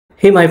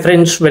Hey my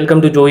friends, welcome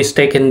to Joey's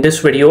Tech. In this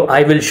video,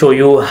 I will show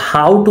you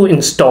how to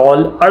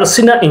install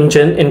Ursina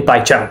Engine in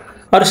Pycharm.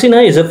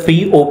 Ursina is a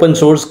free open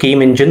source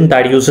game engine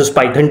that uses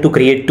Python to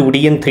create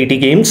 2D and 3D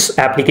games,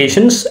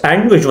 applications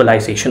and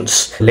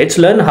visualizations. Let's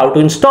learn how to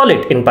install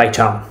it in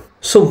Pycharm.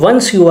 So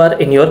once you are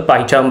in your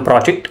Pycharm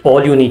project,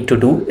 all you need to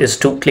do is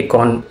to click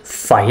on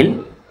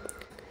File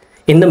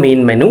in the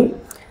main menu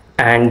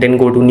and then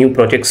go to New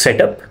Project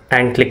Setup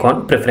and click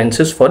on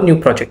Preferences for New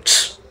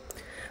Projects.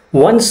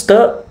 Once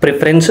the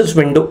preferences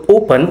window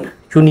open,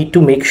 you need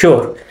to make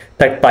sure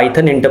that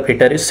Python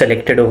interpreter is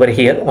selected over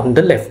here on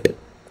the left.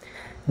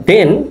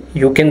 Then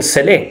you can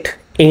select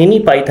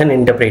any Python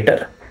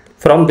interpreter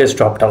from this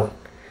drop down.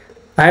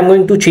 I am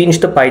going to change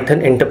the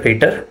Python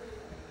interpreter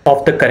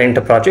of the current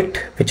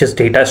project, which is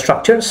data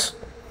structures.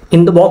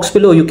 In the box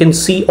below, you can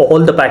see all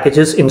the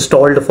packages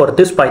installed for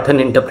this Python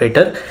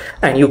interpreter,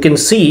 and you can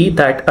see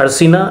that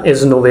Ursina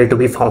is nowhere to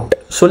be found.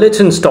 So let's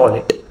install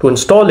it. To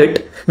install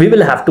it, we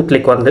will have to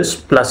click on this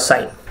plus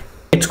sign.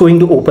 It's going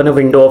to open a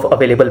window of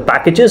available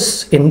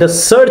packages, in the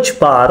search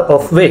bar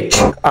of which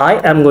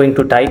I am going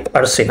to type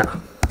Ursina.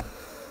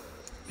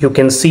 You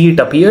can see it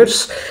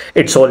appears.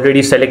 It's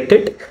already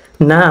selected.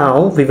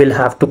 Now we will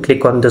have to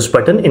click on this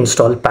button,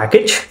 install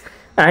package,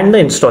 and the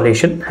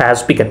installation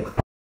has begun.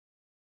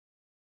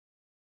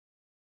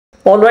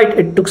 Alright,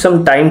 it took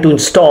some time to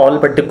install,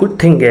 but the good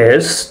thing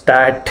is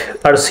that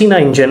Ursina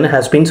Engine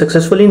has been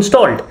successfully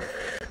installed.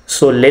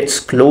 So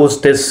let's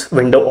close this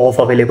window of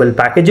available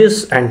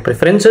packages and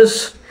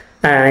preferences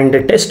and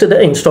test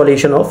the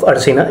installation of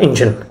Ursina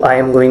Engine. I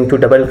am going to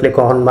double click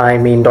on my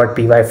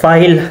main.py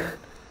file.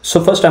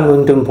 So first I'm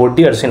going to import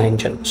the Ursina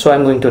Engine. So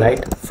I'm going to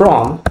write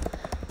from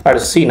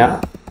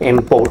Ursina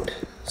import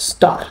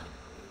star.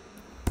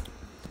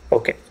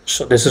 Okay,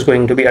 so this is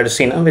going to be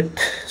Ursina with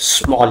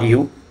small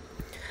u.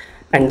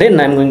 And then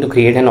I'm going to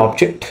create an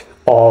object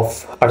of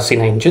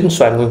Ursina Engine.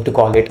 So I'm going to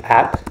call it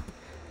app,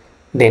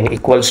 then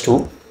equals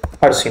to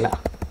Ursina.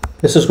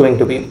 This is going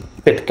to be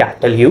with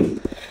capital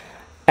U.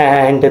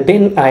 And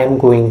then I am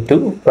going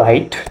to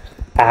write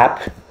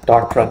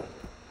app.run.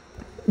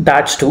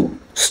 That's to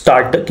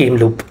start the game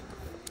loop.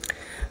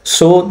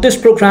 So this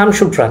program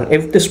should run.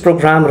 If this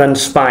program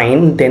runs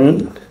fine,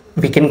 then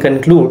we can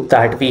conclude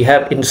that we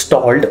have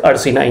installed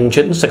Ursina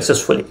Engine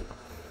successfully.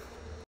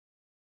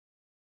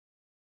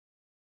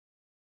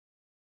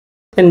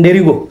 And there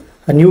you go,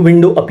 a new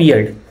window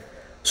appeared.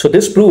 So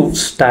this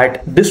proves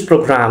that this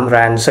program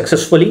ran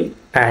successfully,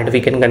 and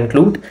we can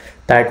conclude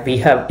that we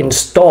have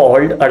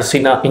installed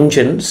Ursina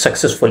Engine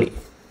successfully.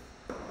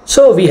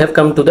 So we have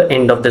come to the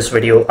end of this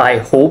video. I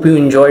hope you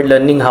enjoyed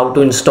learning how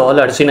to install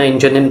Ursina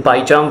Engine in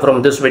Pycharm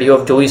from this video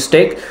of Joey's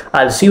Tech.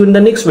 I'll see you in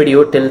the next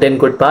video. Till then,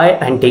 goodbye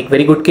and take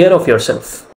very good care of yourself.